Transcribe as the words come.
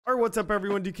what's up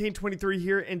everyone, DUCAIN23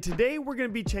 here, and today we're going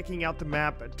to be checking out the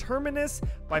map Terminus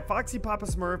by Foxy Papa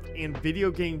Smurf and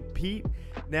VidGamesPete.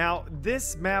 Now,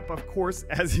 this map, of course,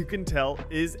 as you can tell,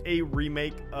 is a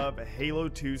remake of Halo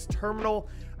 2's Terminal,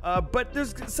 but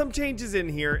there's some changes in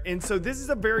here, and so this is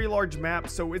a very large map,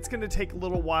 so it's going to take a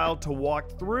little while to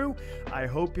walk through. I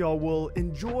hope y'all will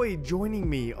enjoy joining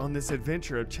me on this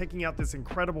adventure of checking out this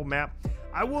incredible map.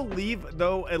 I will leave,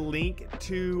 though, a link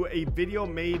to a video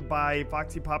made by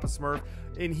Foxy Papa Smurf,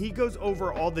 and he goes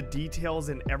over all the details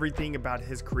and everything about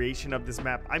his creation of this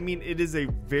map. I mean, it is a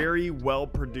very well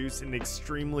produced and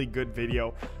extremely good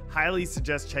video. Highly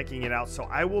suggest checking it out. So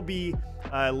I will be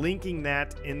linking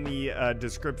that in the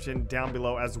description down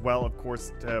below as well. Of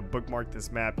course, to bookmark this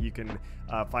map, you can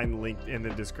find the link in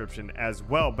the description as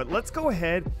well. But let's go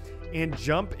ahead and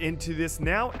jump into this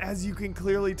now. As you can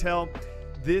clearly tell,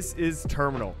 this is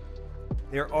Terminal.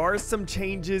 There are some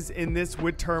changes in this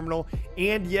with Terminal,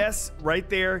 and yes, right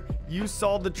there, you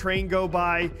saw the train go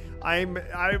by.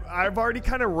 I've already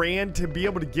kind of ran to be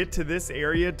able to get to this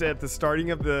area at the starting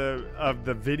of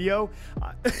the video.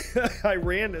 I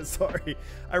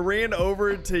ran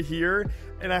over to here,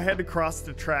 and I had to cross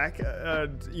the track,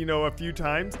 you know, a few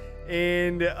times.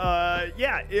 And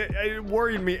yeah, it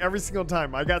worried me every single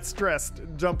time. I got stressed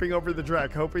jumping over the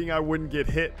track, hoping I wouldn't get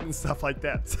hit and stuff like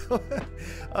that. So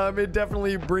it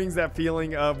definitely brings that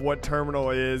feeling of what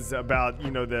Terminal is about, you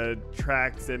know, the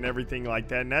tracks and everything like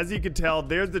that. And as you can tell,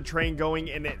 there's the train going,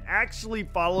 and it actually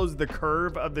follows the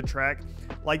curve of the track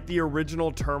like the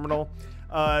original Terminal.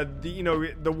 You know,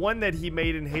 the one that he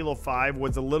made in Halo 5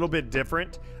 was a little bit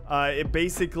different. It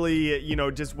basically, you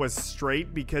know, just was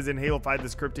straight because in Halo 5 the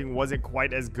scripting wasn't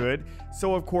quite as good.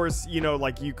 So of course, you know,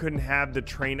 like you couldn't have the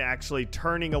train actually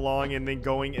turning along and then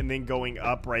going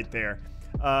up right there,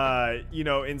 you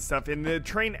know, and stuff. And the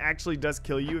train actually does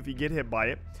kill you if you get hit by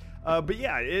it. But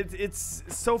yeah, it's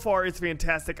so far it's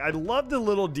fantastic. I love the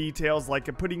little details, like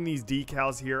putting these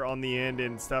decals here on the end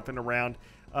and stuff and around.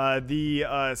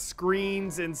 The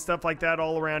screens and stuff like that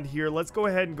all around here. Let's go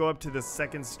ahead and go up to the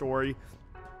second story.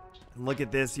 Look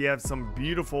at this. You have some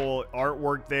beautiful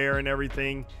artwork there and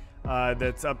everything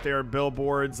that's up there.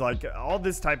 Billboards, like all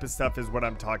this type of stuff is what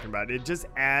I'm talking about. It just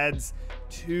adds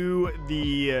to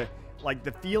the like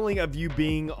the feeling of you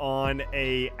being on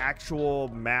a actual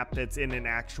map that's in an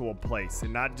actual place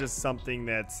and not just something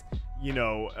that's, you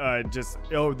know, just,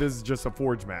 oh, this is just a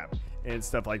Forge map and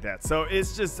stuff like that. So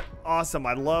it's just awesome.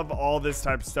 I love all this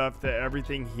type of stuff,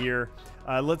 everything here.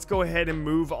 Let's go ahead and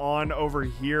move on over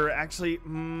here. Actually,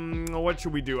 what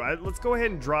should we do? Let's go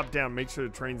ahead and drop down, make sure the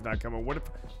train's not coming. What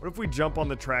if we jump on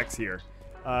the tracks here?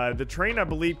 The train, I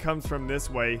believe, comes from this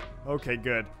way. Okay,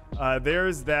 good.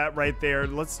 There's that right there.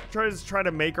 Let's try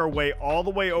to make our way all the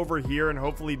way over here and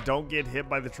hopefully don't get hit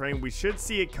by the train. We should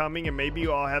see it coming, and maybe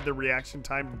you all have the reaction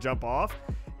time to jump off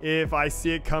if I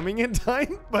see it coming in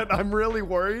time, but I'm really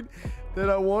worried that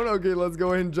I won't. Okay, let's go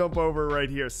ahead and jump over right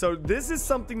here. So this is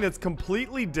something that's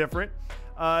completely different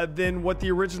than what the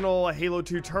original Halo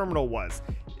 2 Terminal was.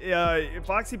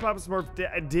 Foxy Papa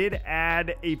Smurf did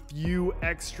add a few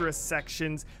extra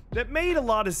sections that made a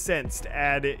lot of sense to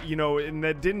add it, you know, and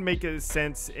that didn't make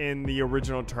sense in the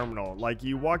original Terminal. Like,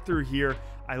 you walk through here,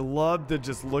 I love the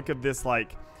just look of this,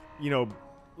 like, you know,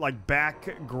 like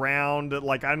background,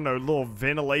 like, I don't know, little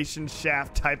ventilation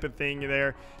shaft type of thing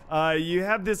there. You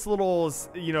have this little,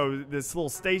 you know, this little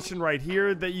station right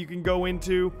here that you can go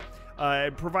into.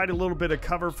 Provide a little bit of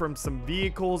cover from some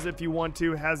vehicles if you want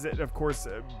to. Has it, of course,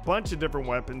 a bunch of different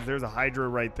weapons. There's a Hydra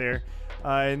right there.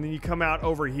 And then you come out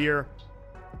over here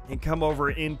and come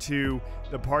over into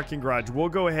the parking garage. We'll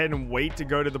go ahead and wait to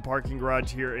go to the parking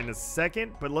garage here in a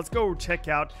second, but let's go check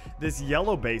out this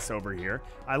yellow base over here.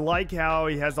 I like how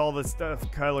he has all the stuff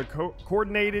color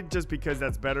coordinated, just because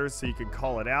that's better, so you can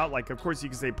call it out. Like, of course you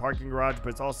can say parking garage,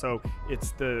 but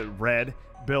it's the red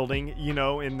building, you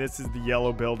know, and this is the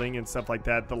yellow building and stuff like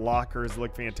that. The lockers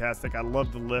look fantastic. I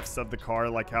love the lifts of the car,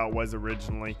 like how it was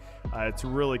originally. It's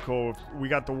really cool. We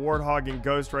got the Warthog and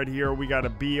Ghost right here. We got a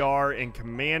BR and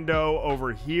Commando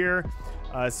over here.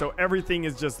 So everything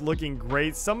is just looking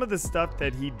great. Some of the stuff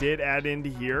that he did add into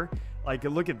here, like,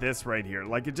 look at this right here.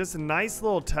 Like, it's just a nice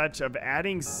little touch of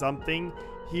adding something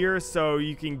here so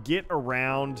you can get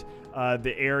around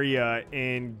the area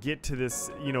and get to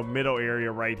this, you know, middle area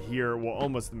right here. Well,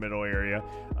 almost the middle area.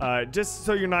 Just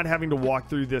so you're not having to walk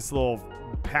through this little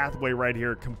pathway right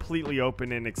here, completely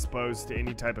open and exposed to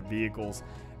any type of vehicles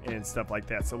and stuff like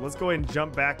that. So let's go ahead and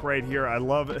jump back right here. I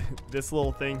love this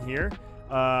little thing here.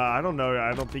 I don't know.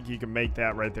 I don't think you can make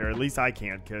that right there. At least I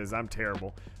can't, because I'm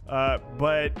terrible.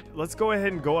 But let's go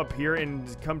ahead and go up here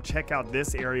and come check out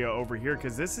this area over here,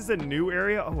 because this is a new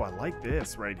area. Oh, I like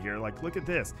this right here. Like, look at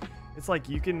this. It's like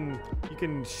you can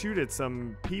shoot at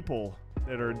some people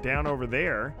that are down over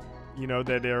there, you know,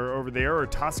 that are over there, or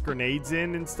toss grenades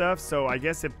in and stuff. So I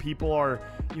guess if people are,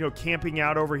 you know, camping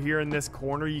out over here in this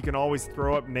corner, you can always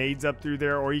throw up nades up through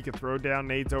there, or you can throw down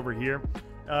nades over here.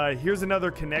 Here's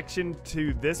another connection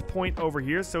to this point over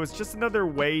here. So it's just another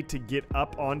way to get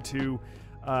up onto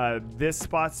this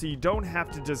spot, so you don't have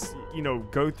to just, you know,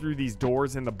 go through these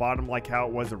doors in the bottom like how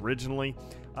it was originally.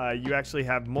 You actually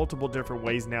have multiple different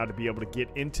ways now to be able to get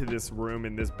into this room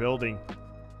in this building.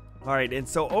 All right, and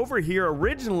so over here,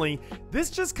 originally, this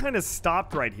just kind of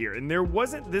stopped right here, and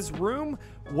this room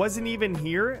wasn't even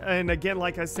here. And again,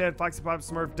 like I said, Foxy Papa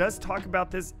Smurf does talk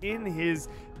about this in his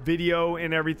video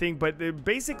and everything, but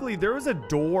basically there was a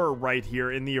door right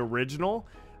here in the original,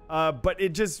 but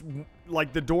it just,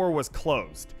 like, the door was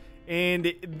closed.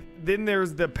 And then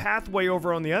there's the pathway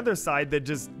over on the other side that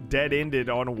just dead-ended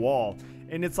on a wall.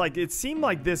 And it's like, it seemed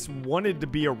like this wanted to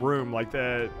be a room, like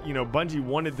Bungie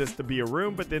wanted this to be a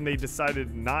room, but then they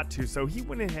decided not to. So he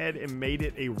went ahead and made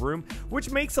it a room, which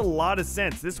makes a lot of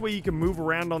sense. This way you can move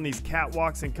around on these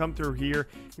catwalks and come through here.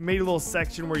 He made a little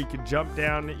section where you could jump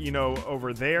down, you know,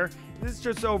 over there. This is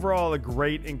just overall a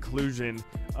great inclusion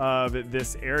of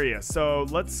this area. So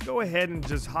let's go ahead and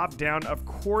just hop down. Of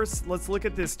course, let's look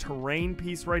at this terrain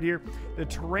piece right here. The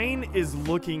terrain is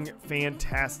looking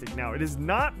fantastic. Now, it is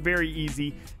not very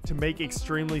easy to make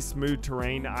extremely smooth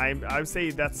terrain. I would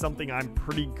say that's something I'm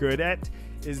pretty good at,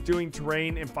 is doing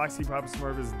terrain, and Foxy Papa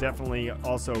Smurf is definitely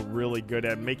also really good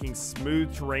at making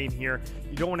smooth terrain here.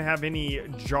 You don't want to have any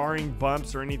jarring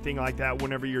bumps or anything like that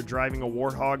whenever you're driving a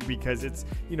Warthog, because it's,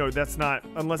 you know, that's not,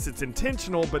 unless it's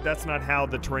intentional, but that's not how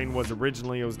the terrain was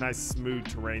originally. It was nice smooth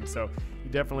terrain. So you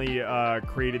definitely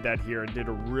created that here and did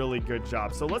a really good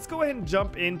job. So let's go ahead and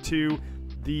jump into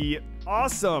the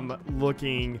awesome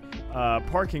looking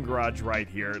parking garage right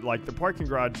here. Like, the parking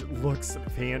garage looks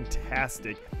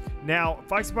fantastic. Now,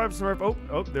 Foxy Papa Smurf,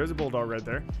 oh, there's a bulldog right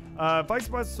there. Foxy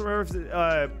Papa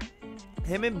Smurf,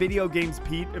 him and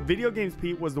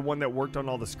VidGamesPete was the one that worked on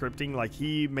all the scripting. Like,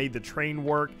 he made the train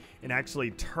work and actually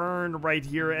turn right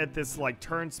here at this, like,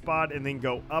 turn spot and then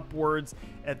go upwards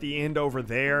at the end over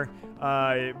there.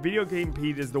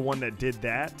 VidGamesPete is the one that did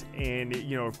that, and,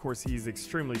 you know, of course, he's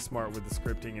extremely smart with the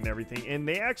scripting and everything. And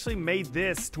they actually made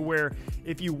this to where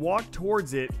if you walk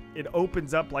towards it, it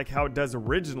opens up like how it does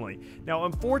originally. Now,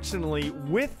 unfortunately,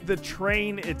 with the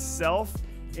train itself,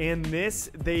 and this,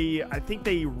 I think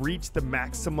they reached the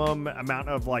maximum amount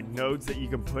of, like, nodes that you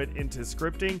can put into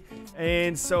scripting,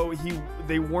 and so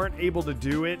they weren't able to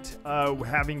do it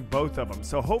having both of them.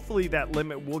 So hopefully that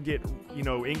limit will get, you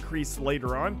know, increased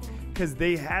later on, because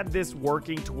they had this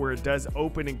working to where it does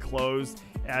open and close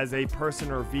as a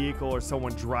person or vehicle or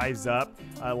someone drives up,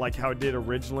 like how it did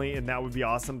originally, and that would be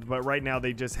awesome. But right now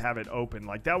they just have it open.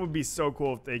 Like, that would be so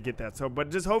cool if they get that. So,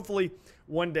 but just hopefully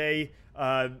one day,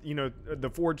 you know, the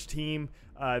Forge team,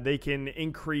 they can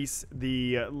increase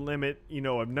the limit, you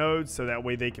know, of nodes, so that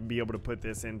way they can be able to put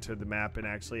this into the map and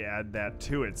actually add that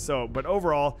to it. So, but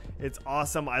overall, it's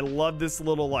awesome. I love this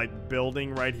little, like,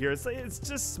 building right here. It's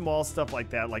just small stuff like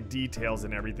that, like details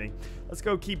and everything. Let's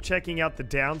go keep checking out the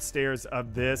downstairs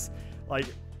of this. Like,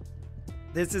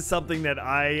 this is something that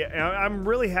I'm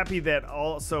really happy that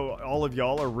also all of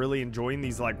y'all are really enjoying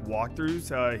these, like,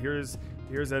 walkthroughs.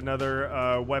 Here's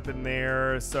another weapon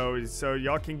there, so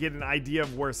y'all can get an idea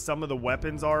of where some of the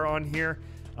weapons are on here,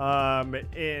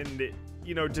 and,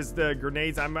 you know, just the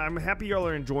grenades. I'm happy y'all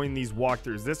are enjoying these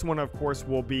walkthroughs. This one, of course,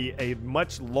 will be a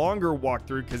much longer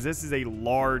walkthrough because this is a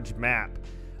large map.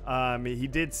 He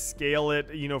did scale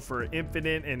it, you know, for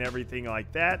infinite and everything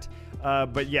like that.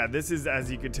 But yeah, this is,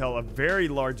 as you can tell, a very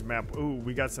large map. Ooh,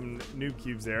 we got some new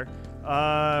cubes there.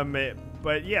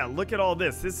 But yeah, look at all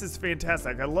this. This is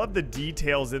fantastic. I love the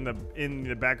details in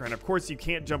the background. Of course, you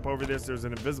can't jump over this. There's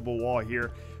an invisible wall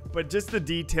here. But just the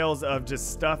details of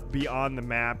just stuff beyond the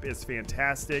map is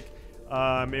fantastic.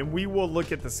 And we will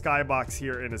look at the skybox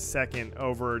here in a second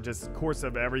over just the course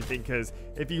of everything, because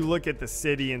if you look at the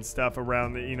city and stuff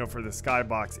around the, you know, for the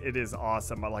skybox, it is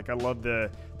awesome. I love the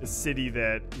city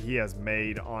that he has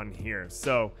made on here.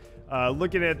 So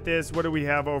looking at this, what do we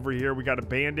have over here? We got a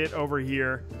bandit over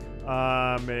here,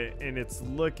 and it's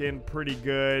looking pretty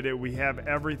good. We have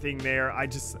everything there.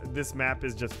 This map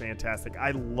is just fantastic.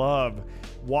 I love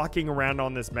walking around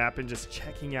on this map and just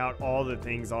checking out all the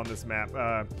things on this map.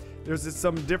 There's just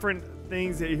some different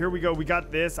things. Here we go. We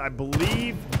got this. I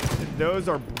believe those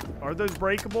are those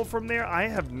breakable from there? I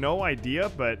have no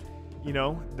idea, but you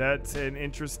know, that's an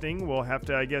interesting. We'll have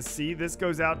to, I guess, see. This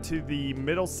goes out to the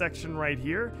middle section right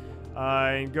here.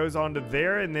 And goes on to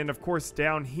there, and then of course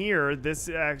down here, this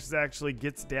actually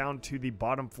gets down to the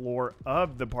bottom floor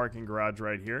of the parking garage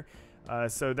right here.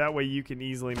 So that way you can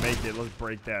easily make it. Let's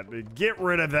break that. Get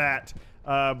rid of that.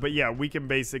 But yeah, we can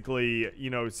basically, you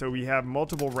know, so we have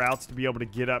multiple routes to be able to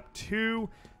get up to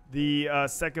the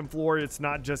second floor. It's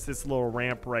not just this little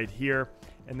ramp right here.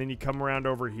 And then you come around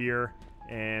over here.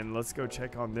 And let's go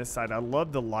check on this side. I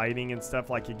love the lighting and stuff.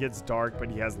 Like, it gets dark,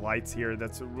 but he has lights here.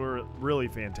 That's really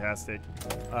fantastic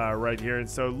right here. And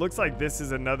so it looks like this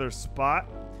is another spot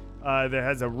that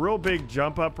has a real big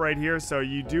jump up right here. So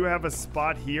you do have a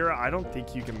spot here. I don't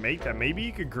think you can make that. Maybe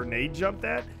you could grenade jump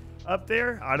that up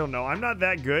there. I don't know. I'm not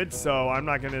that good, so I'm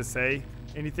not going to say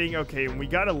anything. Okay, and we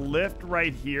got a lift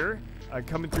right here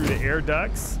coming through the air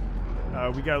ducts.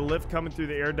 We got a lift coming through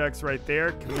the air ducts right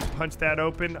there. Can we punch that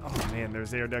open? Oh man,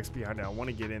 there's air ducts behind it. I want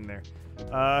to get in there.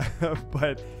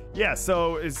 But yeah,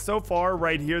 so far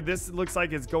right here, this looks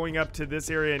like it's going up to this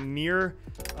area near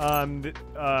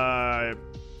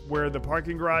where the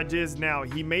parking garage is. Now,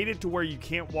 he made it to where you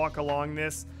can't walk along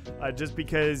this just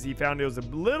because he found it was a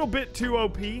little bit too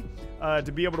OP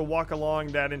to be able to walk along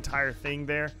that entire thing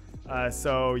there.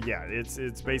 So yeah,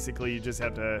 it's basically you just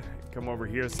have to come over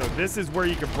here. So this is where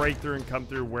you can break through and come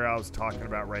through where I was talking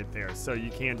about right there. So you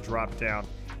can't drop down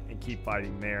and keep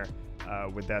fighting there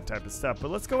with that type of stuff.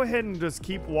 But let's go ahead and just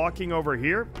keep walking over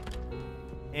here.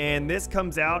 And this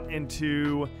comes out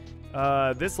into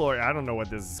this little, I don't know what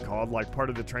this is called, like part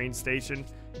of the train station,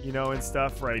 you know, and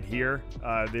stuff right here.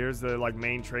 There's the like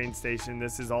main train station.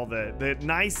 This is all the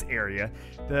nice area.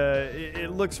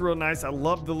 It looks real nice. I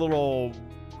love the little,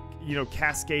 you know,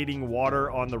 cascading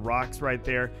water on the rocks right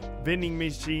there. Vending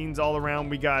machines all around.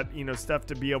 We got, you know, stuff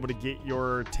to be able to get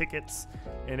your tickets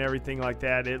and everything like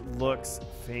that. It looks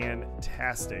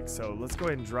fantastic. So let's go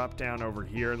ahead and drop down over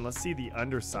here and let's see the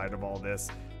underside of all this.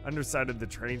 Underside of the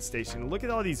train station. Look at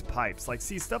all these pipes. Like,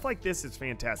 see, stuff like this is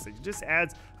fantastic. It just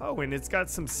adds, oh, and it's got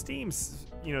some steam,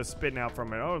 you know, spitting out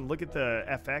from it. Oh, and look at the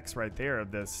FX right there of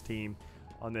the steam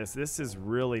on this. This is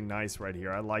really nice right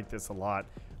here. I like this a lot.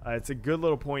 It's a good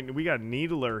little point. We got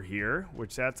Needler here,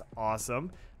 which that's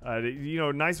awesome. You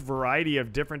know, nice variety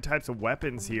of different types of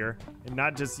weapons here, and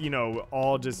not just, you know,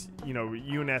 all just, you know,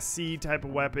 UNSC type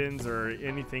of weapons or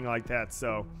anything like that.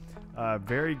 So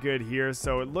very good here.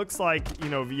 So it looks like, you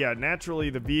know, yeah,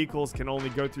 naturally the vehicles can only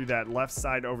go through that left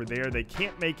side over there. They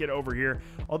can't make it over here,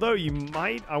 although you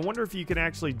might. I wonder if you can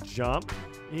actually jump.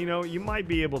 You know, you might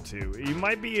be able to. You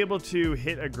might be able to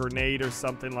hit a grenade or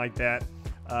something like that.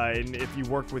 And if you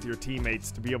work with your teammates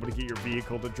to be able to get your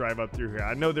vehicle to drive up through here.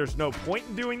 I know there's no point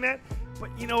in doing that, but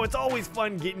you know, it's always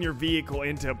fun getting your vehicle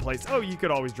into a place. Oh, you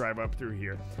could always drive up through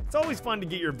here. It's always fun to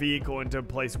get your vehicle into a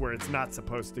place where it's not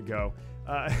supposed to go.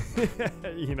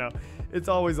 You know, it's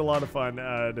always a lot of fun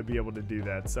to be able to do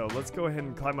that. So let's go ahead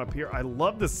and climb up here. I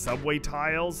love the subway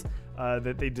tiles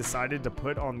that they decided to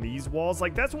put on these walls.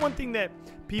 Like, that's one thing that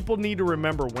people need to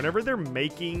remember whenever they're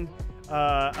making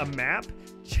a map.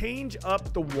 Change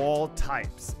up the wall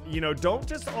types. You know, don't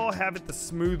just all have it the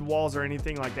smooth walls or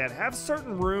anything like that. Have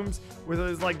certain rooms where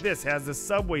it's like this, has the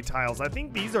subway tiles. I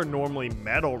think these are normally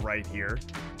metal right here,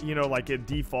 you know, like it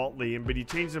defaultly, but you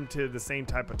change them to the same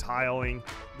type of tiling.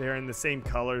 They're in the same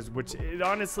colors, which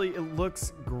honestly, it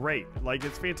looks great. Like,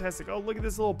 it's fantastic. Oh, look at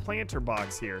this little planter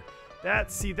box here.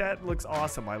 That looks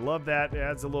awesome. I love that. It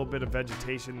adds a little bit of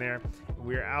vegetation there.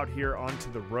 We're out here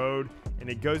onto the road, and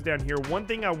it goes down here. One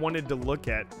thing I wanted to look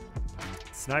at,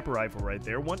 sniper rifle right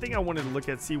there. One thing I wanted to look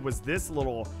at, see, was this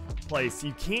little place.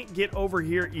 You can't get over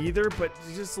here either, but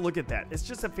just look at that. It's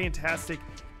just a fantastic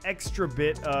extra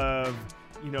bit of,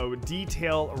 you know,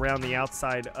 detail around the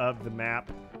outside of the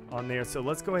map on there. So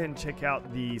let's go ahead and check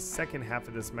out the second half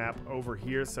of this map over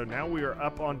here. So now we are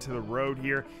up onto the road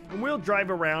here, and we'll drive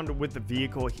around with the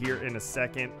vehicle here in a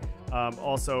second.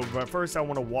 Also, but first I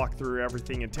want to walk through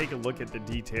everything and take a look at the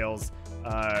details,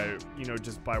 you know,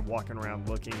 just by walking around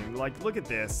looking. And like, look at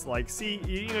this. Like, see,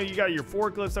 you know, you got your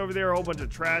forklifts over there, a whole bunch of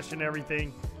trash and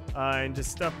everything. And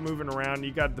just stuff moving around.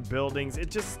 You got the buildings.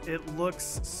 It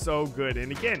looks so good.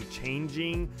 And again,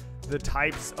 changing the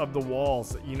types of the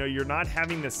walls. You know, you're not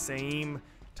having the same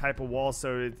type of wall,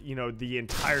 so it, you know, the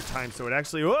entire time. So it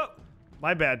actually, oh,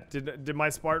 my bad. Did my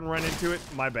Spartan run into it?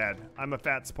 My bad. I'm a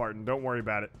fat Spartan. Don't worry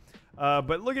about it.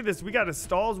 But look at this. We got a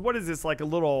stalls. What is this, like a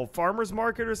little farmer's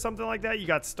market or something like that? You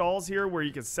got stalls here where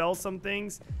you can sell some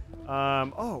things.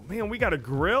 Oh man, we got a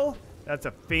grill. That's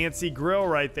a fancy grill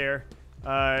right there.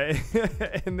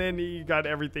 And then you got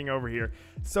everything over here.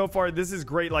 So far, this is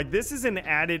great. Like, this is an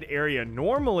added area.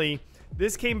 Normally,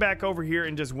 this came back over here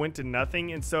and just went to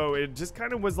nothing. And so it just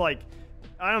kind of was like,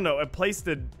 I don't know, a place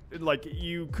that, like,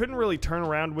 you couldn't really turn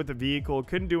around with a vehicle,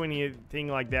 couldn't do anything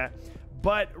like that.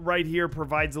 But right here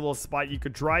provides a little spot. You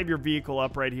could drive your vehicle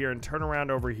up right here and turn around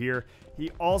over here. He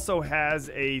also has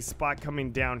a spot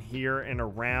coming down here and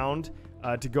around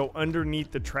to go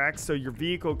underneath the tracks, so your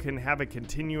vehicle can have a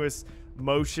continuous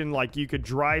motion. Like, you could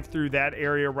drive through that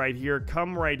area right here,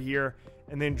 come right here,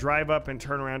 and then drive up and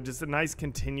turn around. Just a nice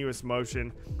continuous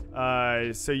motion,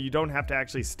 so you don't have to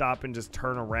actually stop and just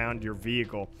turn around your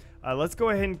vehicle. Let's go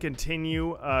ahead and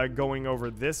continue going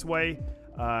over this way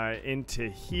into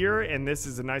here, and this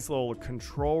is a nice little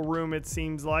control room, it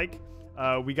seems like.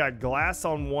 We got glass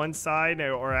on one side,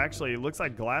 or actually it looks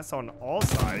like glass on all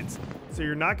sides, so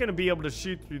you're not going to be able to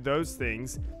shoot through those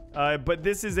things. But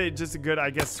this is just a good, I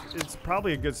guess it's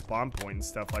probably a good spawn point and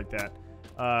stuff like that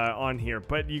on here.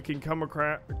 But you can come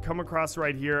across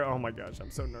right here. Oh my gosh, I'm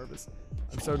so nervous.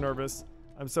 I'm so nervous.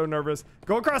 I'm so nervous.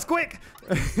 Go across quick.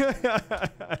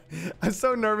 I'm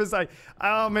so nervous.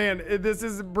 Oh man, this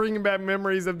is bringing back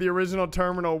memories of the original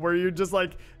Terminal, where you're just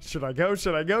like, should I go?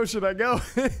 Should I go? Should I go?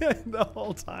 The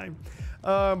whole time.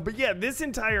 But yeah, this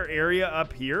entire area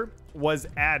up here was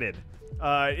added.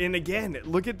 And again,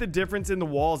 look at the difference in the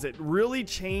walls. It really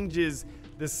changes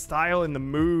the style and the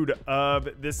mood of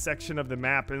this section of the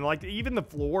map. And like, even the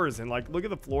floors, and like, look at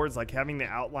the floors, like having the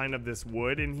outline of this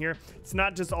wood in here. It's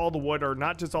not just all the wood, or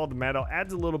not just all the metal.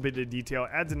 Adds a little bit of detail,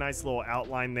 adds a nice little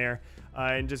outline there,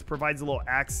 and just provides a little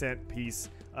accent piece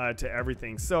to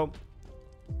everything. So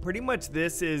pretty much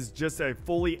this is just a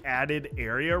fully added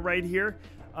area right here.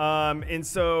 And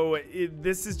so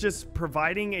this is just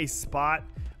providing a spot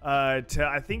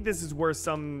I think this is where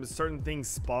some certain things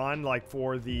spawn, like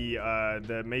for the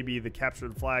maybe the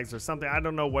captured flags or something. I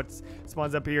don't know what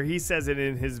spawns up here. He says it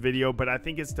in his video, but I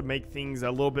think it's to make things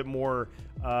a little bit more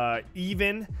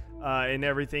even and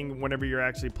everything whenever you're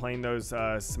actually playing those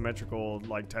symmetrical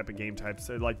like type of game types,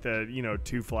 like the, you know,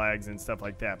 2 flags and stuff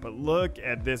like that. But look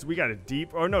at this. We got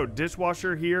a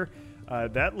dishwasher here.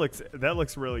 That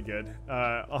looks really good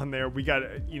on there. We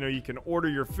got, you know, you can order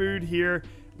your food here.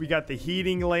 We got the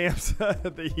heating lamps,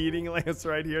 the heating lamps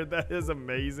right here. That is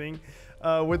amazing.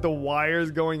 With the wires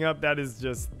going up, that is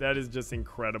just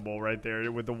incredible right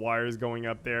there, with the wires going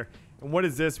up there. And what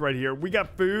is this right here? We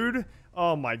got food.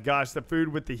 Oh my gosh, the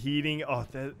food with the heating. Oh,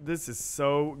 this is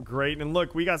so great. And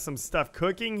look, we got some stuff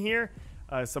cooking here,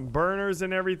 some burners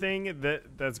and everything.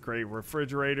 That's great.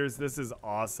 Refrigerators. This is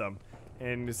awesome.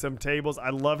 And some tables.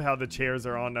 I love how the chairs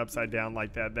are on upside down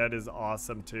like that. That is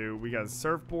awesome too. We got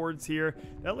surfboards here.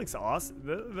 That looks awesome.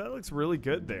 That looks really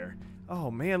good there.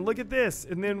 Oh man, look at this.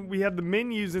 And then we have the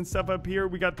menus and stuff up here.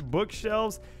 We got the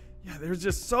bookshelves. Yeah, there's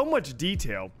just so much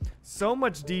detail. So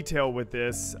much detail with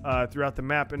this throughout the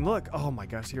map. And look, oh my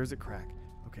gosh, here's a crack.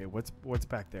 Okay, what's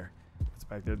back there? What's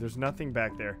back there? There's nothing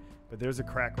back there, but there's a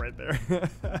crack right there.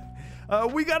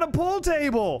 We got a pool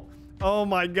table. Oh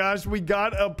my gosh, we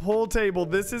got a pool table.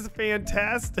 This is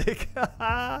fantastic.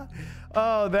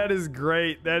 Oh, that is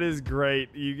great. That is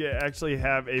great. You actually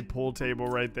have a pool table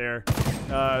right there.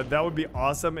 That would be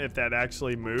awesome if that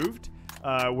actually moved.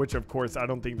 Which of course, I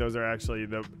don't think those are actually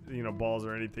the, you know, balls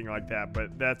or anything like that,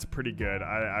 but that's pretty good.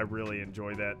 I really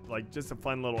enjoy that. Like, just a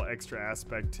fun little extra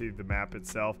aspect to the map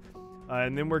itself.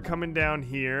 And then we're coming down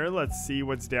here. Let's see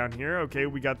what's down here. Okay,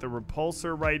 we got the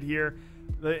repulsor right here.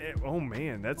 Oh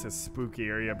man, that's a spooky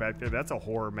area back there. That's a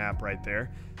horror map right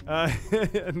there.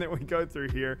 And then we go through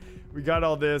here. We got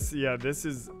all this. Yeah, this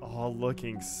is all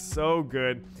looking so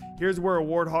good. Here's where a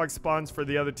warthog spawns for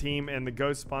the other team and the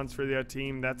ghost spawns for the other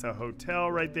team. That's a hotel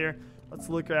right there. Let's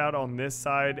look out on this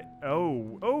side.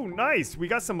 Oh, nice. We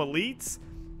got some elites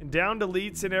and downed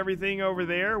elites and everything over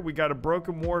there. We got a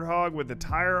broken warthog with the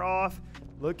tire off.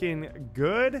 Looking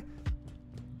good.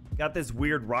 Got this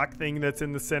weird rock thing that's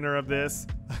in the center of this.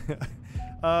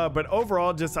 But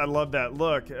overall, just I love that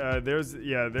look. There's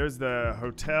the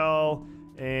hotel,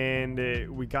 and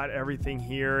we got everything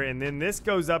here. And then this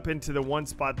goes up into the one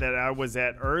spot that I was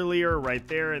at earlier right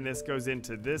there, and this goes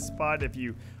into this spot. If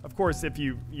you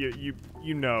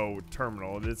know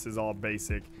Terminal, this is all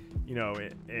basic, you know,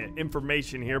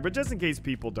 information here, but just in case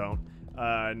people don't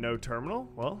know Terminal,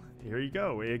 well, here you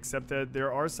go. Except that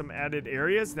there are some added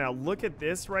areas. Now look at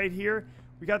this right here.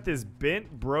 We got this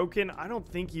bent, broken. I don't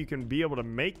think you can be able to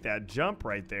make that jump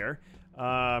right there.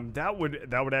 That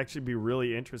would actually be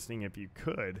really interesting if you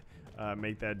could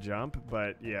make that jump.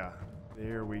 But yeah,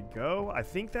 there we go. I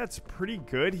think that's pretty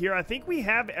good here. I think we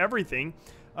have everything.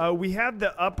 We have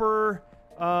the upper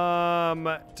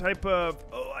type of,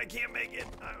 oh, I can't make it.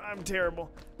 I'm terrible.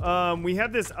 We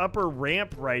have this upper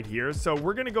ramp right here. So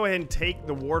we're going to go ahead and take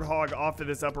the Warthog off of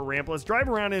this upper ramp. Let's drive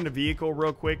around in a vehicle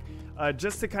real quick,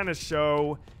 just to kind of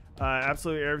show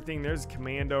absolutely everything. There's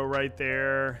Commando right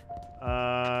there.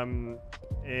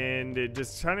 And it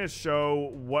just trying to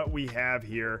show what we have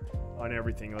here on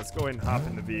everything. Let's go ahead and hop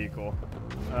in the vehicle.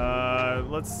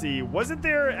 Let's see. Wasn't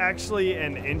there actually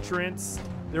an entrance?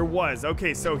 There was.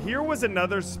 Okay, so here was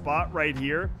another spot right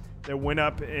here that went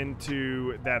up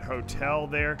into that hotel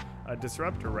there. A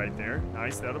disruptor right there.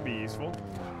 Nice, that'll be useful.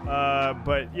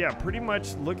 But yeah, pretty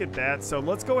much look at that. So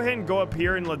let's go ahead and go up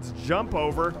here and let's jump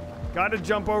over. Gotta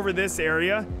jump over this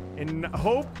area and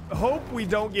hope we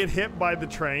don't get hit by the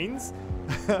trains.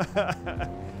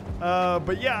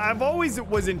 But yeah, I've always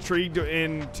was intrigued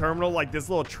in Terminal, like this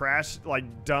little trash,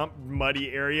 like dump,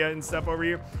 muddy area and stuff over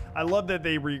here. I love that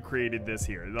they recreated this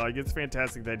here. Like, it's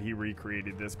fantastic that he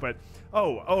recreated this. But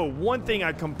oh, one thing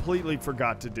I completely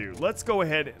forgot to do. Let's go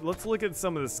ahead. Let's look at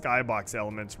some of the skybox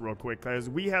elements real quick, because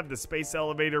we have the space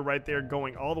elevator right there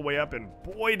going all the way up, and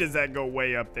boy, does that go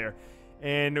way up there.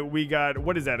 And we got,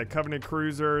 what is that, a Covenant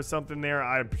Cruiser or something there?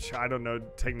 I don't know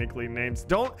technically names.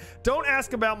 Don't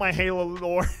ask about my Halo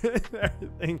lore and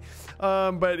everything.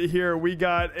 But here we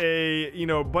got a,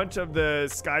 bunch of the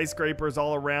skyscrapers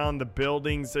all around, the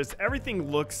buildings. Just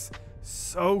everything looks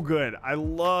so good. I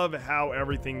love how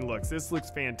everything looks. This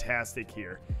looks fantastic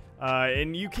here.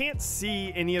 And you can't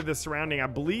see any of the surrounding. I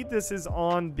believe this is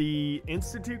on the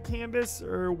Institute canvas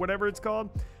or whatever it's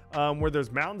called. Where there's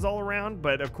mountains all around,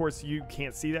 but of course you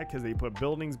can't see that because they put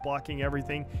buildings blocking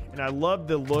everything. And I love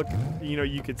the look.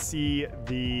 You could see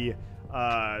the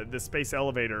space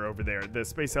elevator over there. The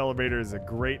space elevator is a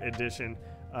great addition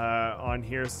on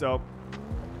here. So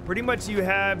pretty much you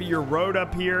have your road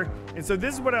up here, and so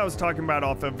this is what I was talking about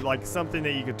off of, like, something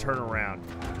that you could turn around.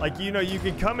 Like, you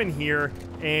could come in here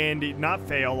and not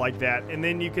fail like that, and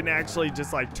then you can actually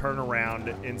just like turn around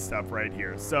and stuff right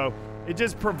here. So it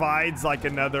just provides like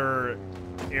another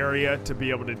area to be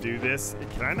able to do this.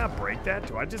 Can I not break that?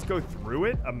 Do I just go through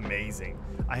it? Amazing.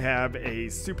 I have a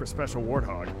super special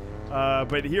Warthog.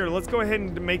 But here, let's go ahead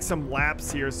and make some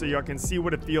laps here so y'all can see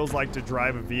what it feels like to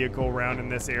drive a vehicle around in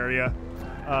this area.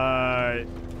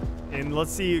 And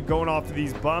let's see, going off of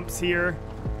these bumps here.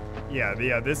 Yeah,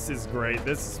 this is great.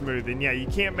 This is smooth. And yeah, you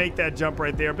can't make that jump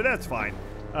right there, but that's fine.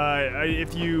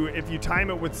 If you time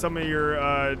it with some of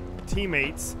your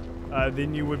teammates,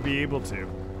 then you would be able to.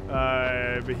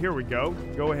 But here we go.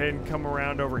 Go ahead and come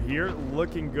around over here.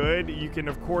 Looking good. You can,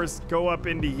 of course, go up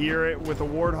into here with a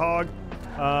Warthog.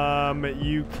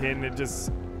 You can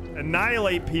just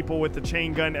annihilate people with the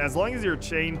chain gun as long as your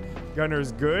chain gunner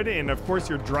is good, and of course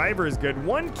your driver is good.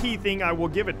 One key thing I will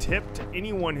give a tip to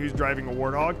anyone who's driving a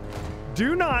Warthog: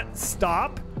 do not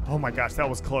stop. Oh my gosh, that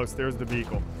was close. There's the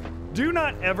vehicle. Do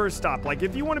not ever stop. Like,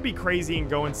 if you want to be crazy and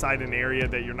go inside an area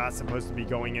that you're not supposed to be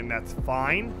going in, that's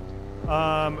fine.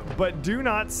 But do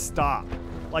not stop.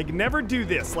 Like, never do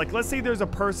this. Like, let's say there's a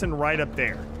person right up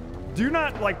there. Do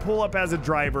not, like, pull up as a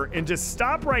driver and just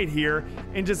stop right here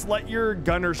and just let your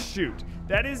gunner shoot.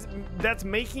 That's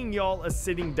making y'all a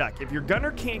sitting duck. If your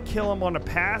gunner can't kill him on a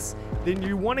pass, then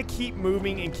you want to keep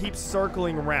moving and keep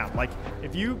circling around. Like,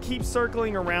 if you keep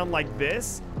circling around like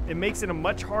this, it makes it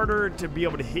much harder to be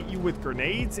able to hit you with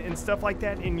grenades and stuff like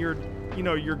that, and your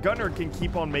gunner can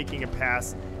keep on making a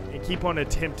pass and keep on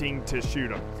attempting to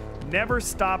shoot him. Never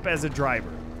stop as a driver.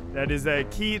 That is a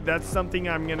key. That's something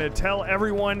I'm going to tell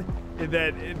everyone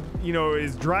that,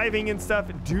 is driving and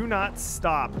stuff. Do not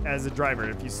stop as a driver.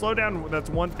 If you slow down, that's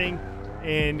one thing.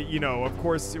 And, of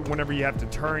course, whenever you have to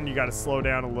turn, you got to slow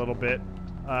down a little bit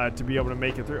to be able to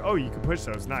make it through. Oh, you can push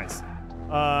those. Nice.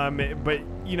 But,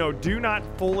 do not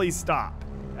fully stop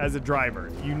as a driver.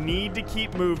 You need to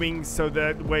keep moving so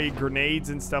that way grenades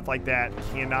and stuff like that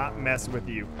cannot mess with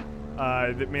you.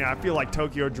 Man, I feel like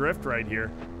Tokyo Drift right here.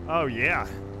 Oh, yeah.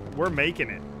 We're making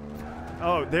it.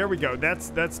 Oh, there we go. That's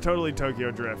totally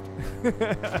Tokyo Drift.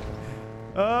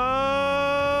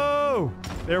 Oh,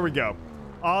 there we go.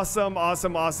 Awesome,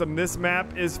 awesome, awesome. This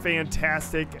map is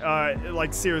fantastic.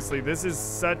 Like, seriously, this is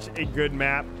such a good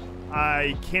map.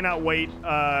 I cannot wait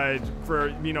for,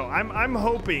 I'm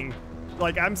hoping,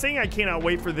 like, I'm saying I cannot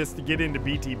wait for this to get into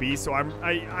BTB, so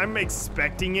I'm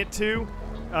expecting it to,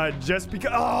 just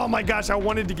because, oh my gosh, I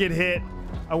wanted to get hit.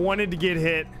 I wanted to get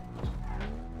hit.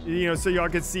 So y'all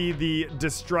can see the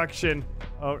destruction.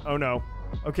 Oh no.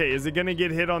 Okay, is it gonna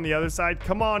get hit on the other side?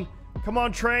 Come on,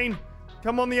 train.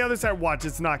 Come on the other side. Watch,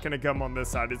 it's not gonna come on this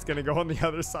side. It's gonna go on the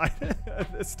other side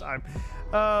this time.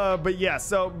 But yeah,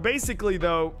 so basically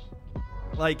though,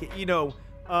 like,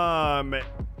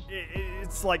 it's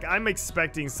it's like I'm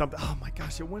expecting something. Oh my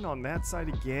gosh, it went on that side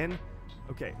again.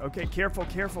 Okay, okay, careful,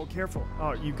 careful, careful.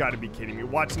 Oh, you gotta be kidding me.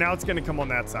 Watch, now it's gonna come on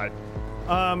that side.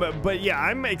 But yeah,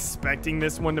 I'm expecting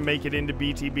this one to make it into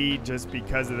BTB just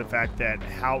because of the fact that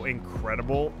how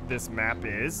incredible this map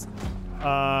is.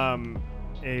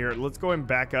 Here, let's go and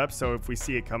back up, so if we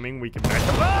see it coming, we can back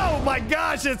up. Oh my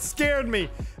gosh, it scared me.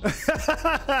 There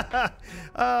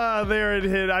it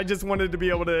hit. I just wanted to be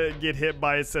able to get hit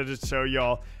by it, so to show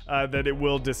y'all that it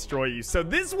will destroy you. So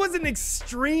this was an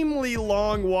extremely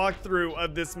long walkthrough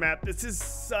of this map. This is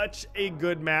such a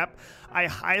good map. I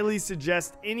highly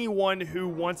suggest anyone who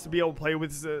wants to be able to play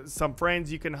with some friends,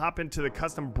 you can hop into the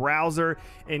custom browser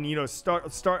and, you know,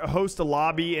 host a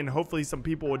lobby, and hopefully some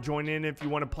people will join in if you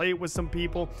want to play it with some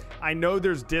people. I know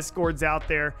there's discords out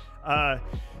there,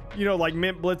 you know, like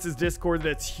Mint Blitz's Discord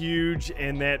that's huge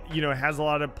and that, you know, has a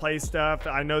lot of play stuff.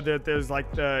 I know that there's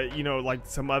like the, you know, like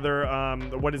some other,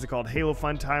 what is it called? Halo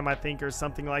Fun Time, I think, or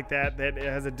something like that, that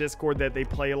has a Discord that they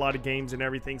play a lot of games and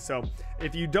everything. So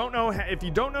if you don't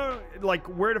know like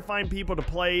where to find people to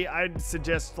play, I'd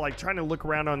suggest like trying to look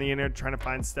around on the internet, trying to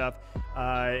find stuff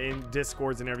in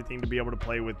Discords and everything to be able to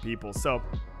play with people. So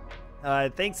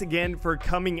thanks again for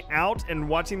coming out and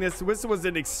watching this. This was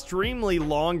an extremely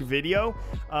long video.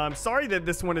 Sorry that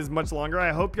this one is much longer.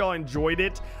 I hope y'all enjoyed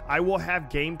it. I will have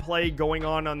gameplay going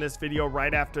on this video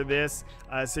right after this,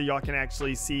 so y'all can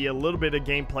actually see a little bit of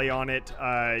gameplay on it,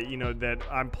 you know, that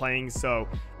I'm playing. So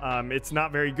it's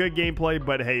not very good gameplay,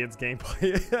 but hey, it's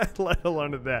gameplay, let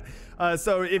alone of that.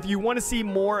 So if you want to see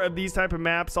more of these type of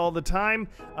maps all the time,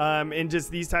 and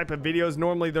just these type of videos,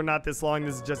 normally they're not this long.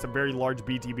 This is just a very large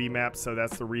BTB map, so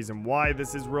that's the reason why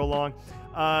this is real long.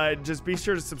 Just be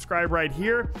sure to subscribe right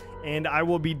here, and I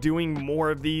will be doing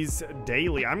more of these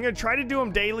daily. I'm going to try to do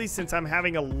them daily since I'm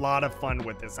having a lot of fun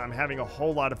with this. I'm having a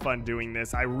whole lot of fun doing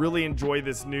this. I really enjoy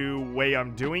this new way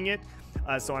I'm doing it,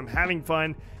 so I'm having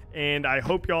fun, and I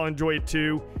hope y'all enjoy it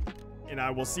too, and I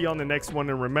will see you on the next one.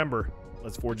 And remember,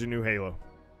 let's forge a new Halo.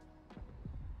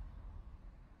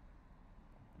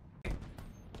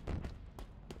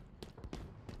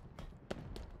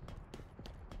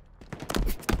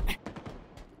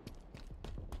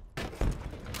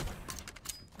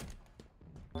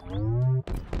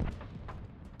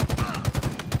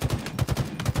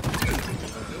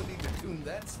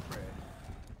 That spread.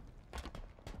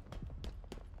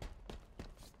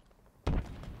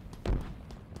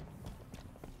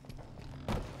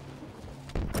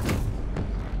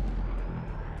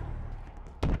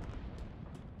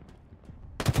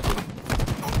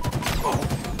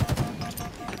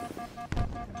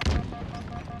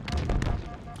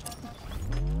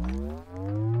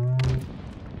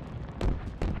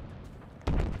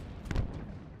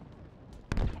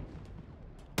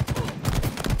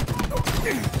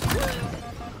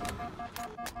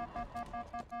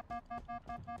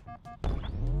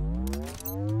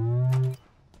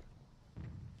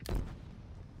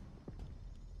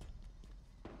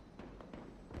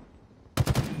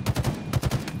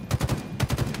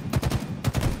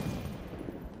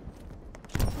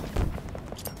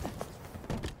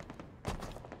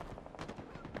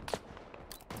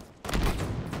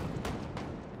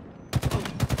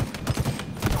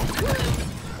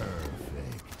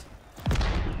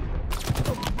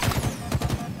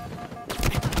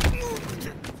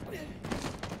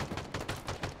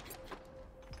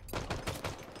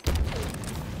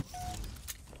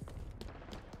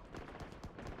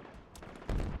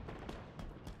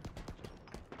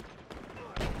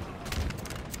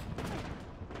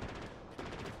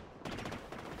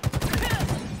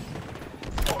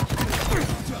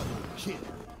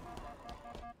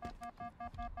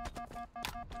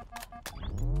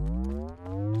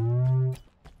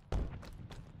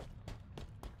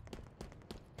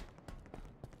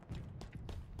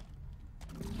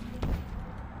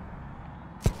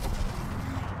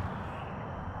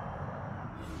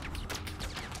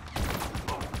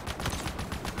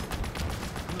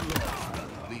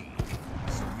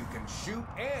 Shoot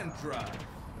and drive.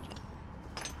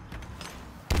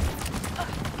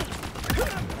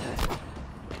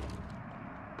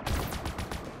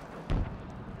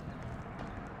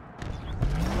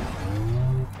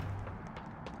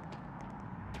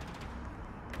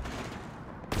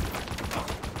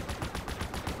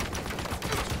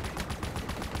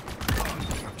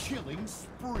 Killing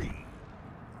spree.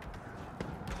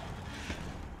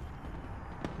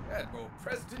 Admiral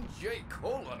President J.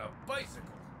 Cole on a bicycle.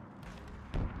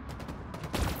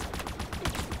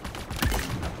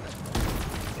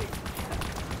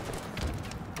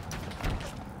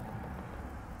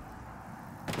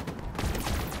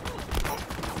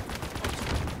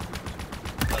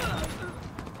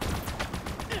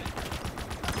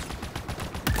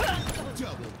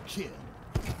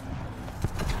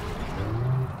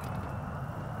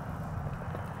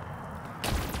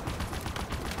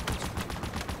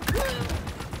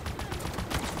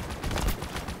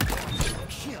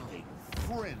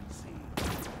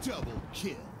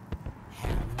 kill.